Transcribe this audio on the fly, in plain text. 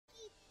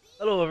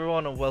Hello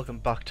everyone and welcome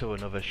back to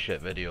another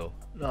shit video.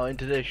 Now in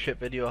today's shit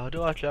video I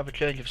do actually have a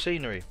change of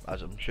scenery,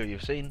 as I'm sure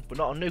you've seen. We're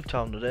not on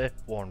Nuketown today,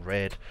 we're on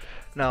Raid.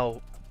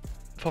 Now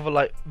for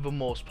the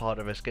most part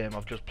of this game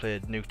I've just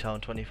played Nuketown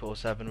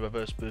 24/7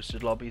 reverse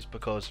boosted lobbies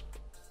because,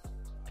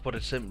 to put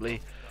it simply,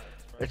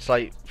 it's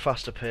like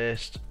faster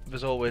paced,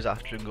 there's always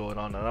action going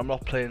on, and I'm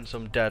not playing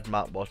some dead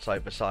map what's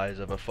like the size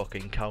of a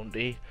fucking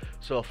county.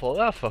 So I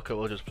thought, fuck it,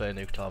 we'll just play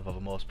Nuketown for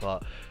the most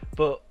part.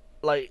 But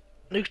like,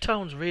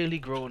 Nuketown's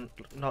really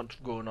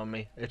not grown on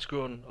me, it's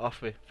grown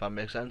off me, if that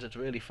makes sense. It's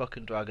really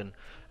fucking dragging,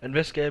 and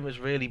this game is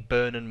really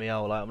burning me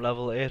out. Like, I'm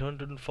level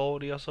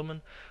 840 or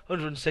something,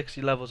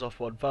 160 levels off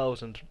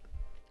 1000,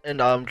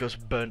 and I'm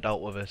just burnt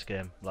out with this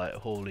game. Like,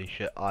 holy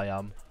shit, I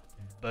am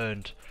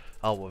burnt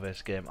out with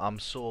this game. I'm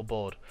so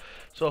bored.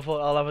 So I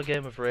thought I'll have a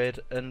game of Raid,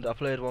 and I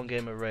played one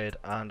game of Raid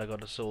and I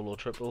got a solo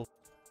triple.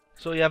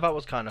 So yeah, that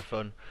was kind of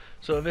fun.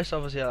 So this,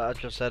 obviously, I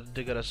just said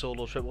to get a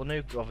solo triple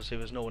nuke. Obviously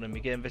there's no one in my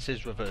game. This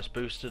is reverse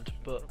boosted,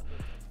 but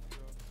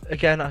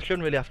again, I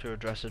shouldn't really have to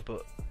address it,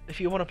 but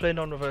if you want to play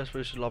non-reverse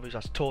boosted lobbies,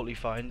 that's totally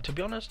fine. To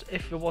be honest,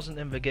 if it wasn't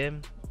in the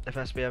game, if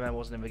SBMM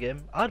wasn't in the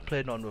game, I'd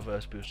play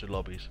non-reverse boosted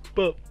lobbies,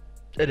 but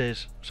it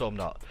is, so I'm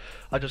not.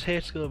 I just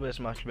hate skill-based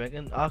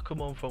matchmaking. I come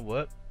home from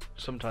work,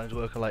 sometimes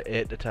working like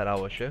 8 to 10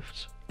 hour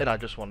shifts, and I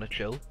just want to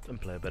chill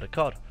and play a bit of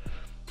COD.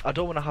 I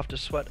don't want to have to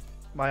sweat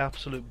my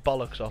absolute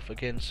bollocks off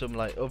against some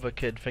like other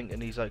kid thinking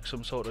he's like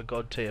some sort of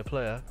god tier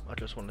player. I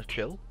just want to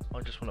chill,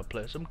 I just want to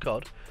play some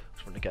COD, I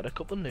just want to get a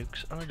couple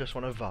nukes, and I just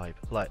want to vibe.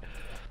 Like,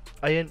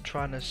 I ain't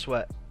trying to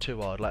sweat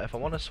too hard. Like, if I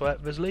want to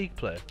sweat, there's league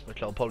play,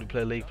 which I'll probably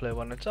play league play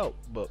when it's out,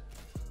 but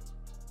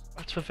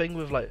that's the thing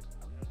with like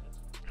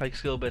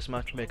skill-based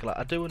matchmaking. Like,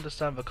 I do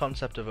understand the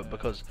concept of it,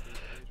 because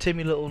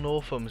Timmy Little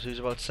Northums, who's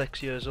about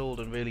 6 years old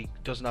and really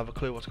doesn't have a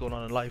clue what's going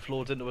on in life,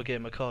 loads into a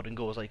game of COD and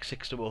goes like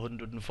 6 to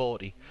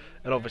 140,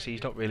 and obviously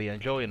he's not really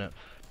enjoying it.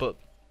 But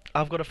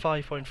I've got a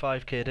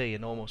 5.5 KD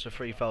and almost a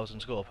 3000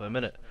 score per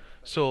minute,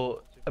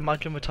 so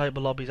imagine the type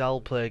of lobbies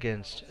I'll play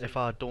against if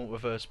I don't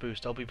reverse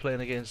boost. I'll be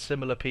playing against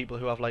similar people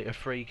who have like a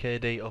 3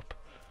 KD up.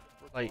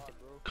 Like,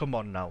 come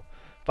on now,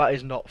 that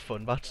is not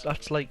fun.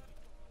 That's like,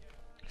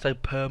 it's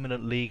like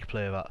permanent league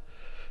play, that.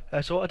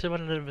 So what I did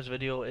when I did this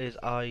video is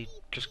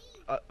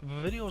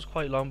the video was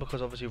quite long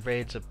because obviously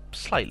Raid's a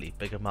slightly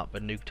bigger map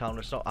than Nuketown.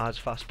 It's not as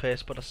fast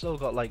paced, but I still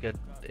got like a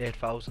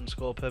 8000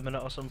 score per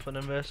minute or something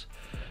in this.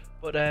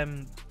 But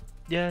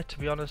yeah, to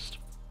be honest,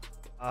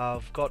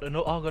 I've got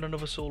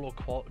another solo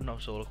quad,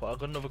 not solo quad, I've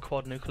got another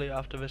quad nuclear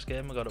after this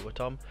game. I got it with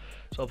Tom,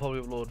 so I'll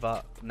probably upload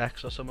that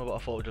next or something, but I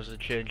thought just a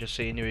change of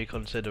scenery,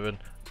 considering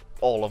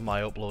all of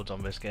my uploads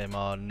on this game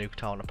are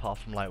Nuketown apart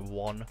from like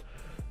one.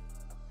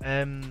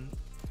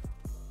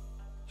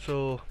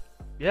 So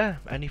yeah,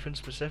 anything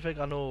specific?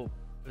 I know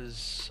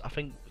I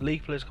think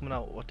League Play's coming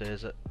out, what day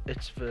is it?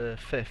 It's the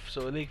 5th,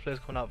 so League Play's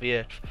coming out the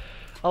 8th.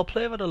 I'll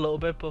play that a little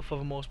bit, but for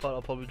the most part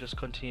I'll probably just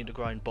continue to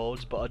grind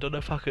boards, but I don't know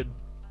if I could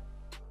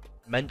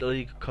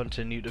mentally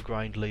continue to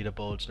grind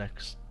leaderboards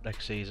next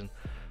season.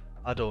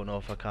 I don't know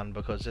if I can,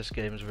 because this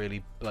game's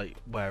really like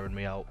wearing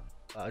me out.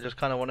 I just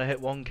kind of want to hit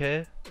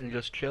 1k and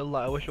just chill.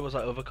 Like, I wish it was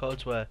like other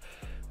CODs where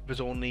there's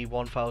only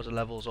 1000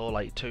 levels or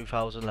like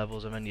 2000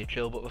 levels and then you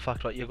chill, but the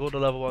fact like you go to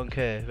level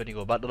 1k, then you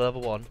go back to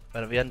level 1,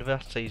 then at the end of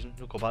that season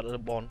you go back to the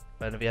 1,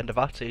 then at the end of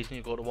that season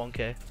you go to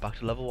 1k, back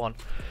to level 1.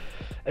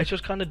 It's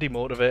just kind of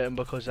demotivating,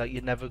 because like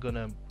you're never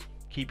gonna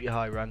keep your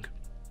high rank,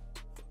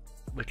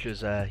 which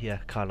is yeah,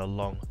 kind of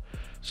long.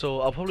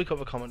 So I'll probably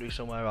cover commentary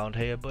somewhere around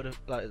here, but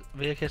like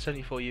the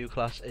AK-74U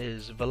class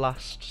is the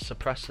last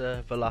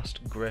suppressor, the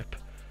last grip,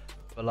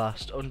 the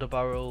last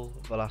underbarrel,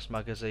 the last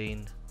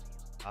magazine,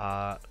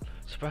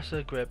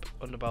 suppressor, grip,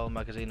 underbarrel,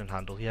 magazine and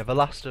handle. Yeah, the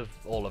last of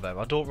all of them.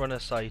 I don't run a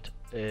sight,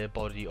 a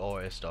body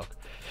or a stock.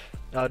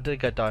 Now, I did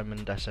get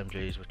diamond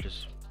SMGs, which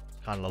is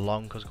kind of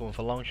long, because going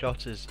for long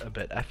shots is a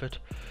bit effort.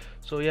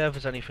 So yeah, if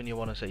there's anything you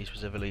want to see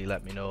specifically,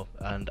 let me know,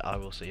 and I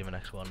will see you in the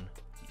next one.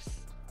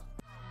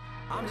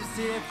 I'm just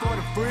here for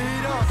the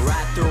freedom.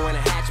 Ride through in a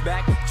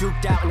hatchback,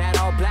 juked out in that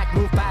all black,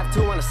 move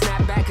 5'2" on a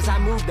snapback, cause I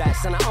move that,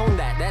 son, I own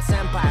that. That's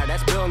empire,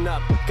 that's building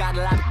up. Got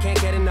a lot, but can't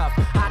get enough.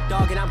 Hot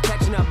dog and I'm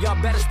catching up. Y'all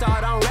better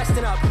start on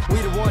resting up. We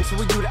the ones, so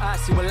we you to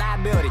us. You a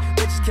liability,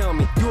 bitches kill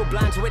me. You were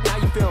blind to it, now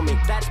you feel me.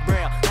 That's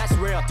braille, that's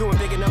real. Doing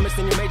bigger numbers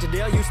than your major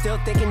deal. You still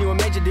thinking you a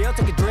major deal?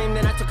 Took a dream,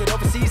 then I took it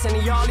overseas.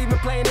 And y'all even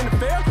playing in the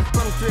field?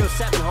 From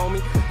 307, homie.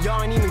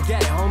 Y'all ain't even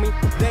get it, homie.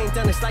 They ain't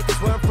done this like this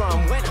where I'm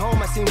from. Went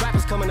home, I seen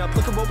rappers coming up.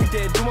 Look at what we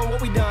did, doing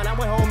what we done. I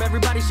went home,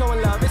 everybody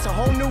showing love. It's a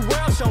whole new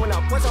world showing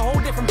up. What's a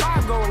whole different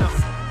vibe going up?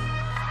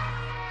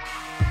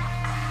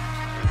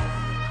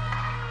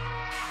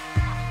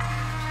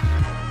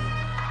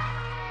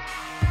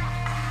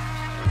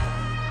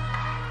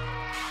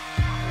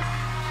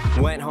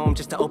 Went home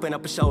just to open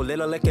up a show.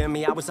 Little liquor in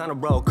me, I was on a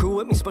roll. Crew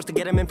with me, supposed to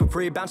get him in for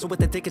free. Bouncing with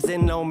the tickets,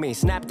 didn't know me.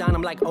 Snapped on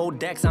him like old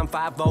decks on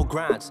 5-0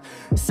 grinds.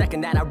 Second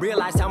that, I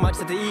realized how much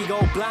that the ego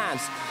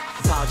blinds.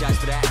 Apologize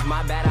for that,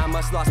 my bad, I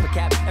must lost my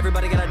cap.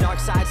 Everybody got a dark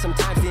side,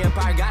 sometimes the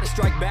empire gotta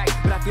strike back.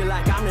 But I feel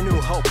like I'm the new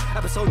hope.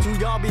 Episode 2,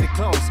 y'all be the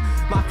clones.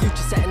 My future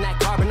setting that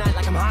carbonite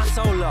like I'm hot, so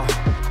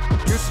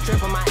Used to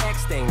trip on my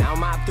X thing, now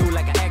I'm out through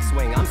like an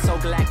X-wing. I'm so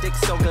galactic,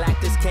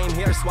 came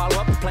here to swallow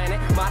up the planet.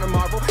 Modern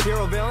Marvel,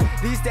 hero villain.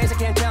 These days I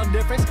can't tell the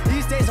difference.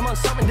 These days I'm on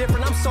something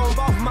different. I'm so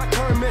involved with my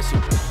current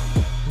mission.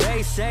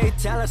 They say,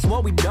 tell us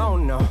what we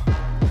don't know.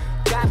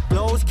 Got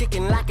flows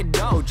kicking like a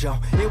dojo.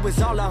 It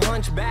was all a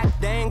hunchback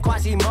thing,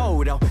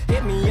 Quasimodo.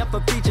 Hit me up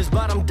for features,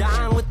 but I'm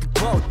dying with the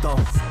quote though.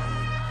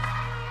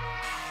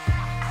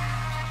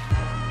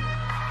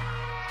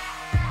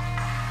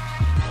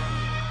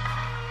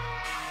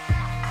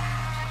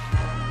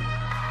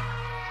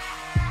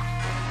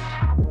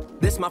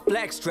 This my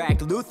flex track,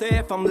 Luther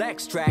if I'm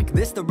Lex track.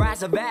 This the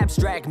rise of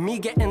abstract, me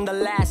getting the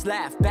last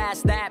laugh.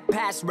 Past that,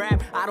 past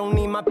rap, I don't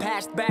need my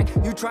past back.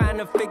 You trying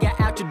to figure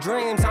out your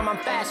dreams, I'm on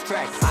fast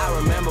track. I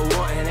remember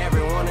wanting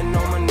everyone to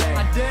know my name.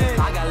 I did.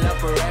 I got love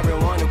for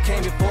everyone who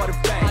came before the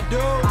fame. I do.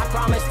 I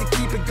promise to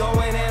keep it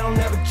going and I'll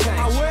never change.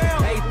 I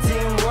will.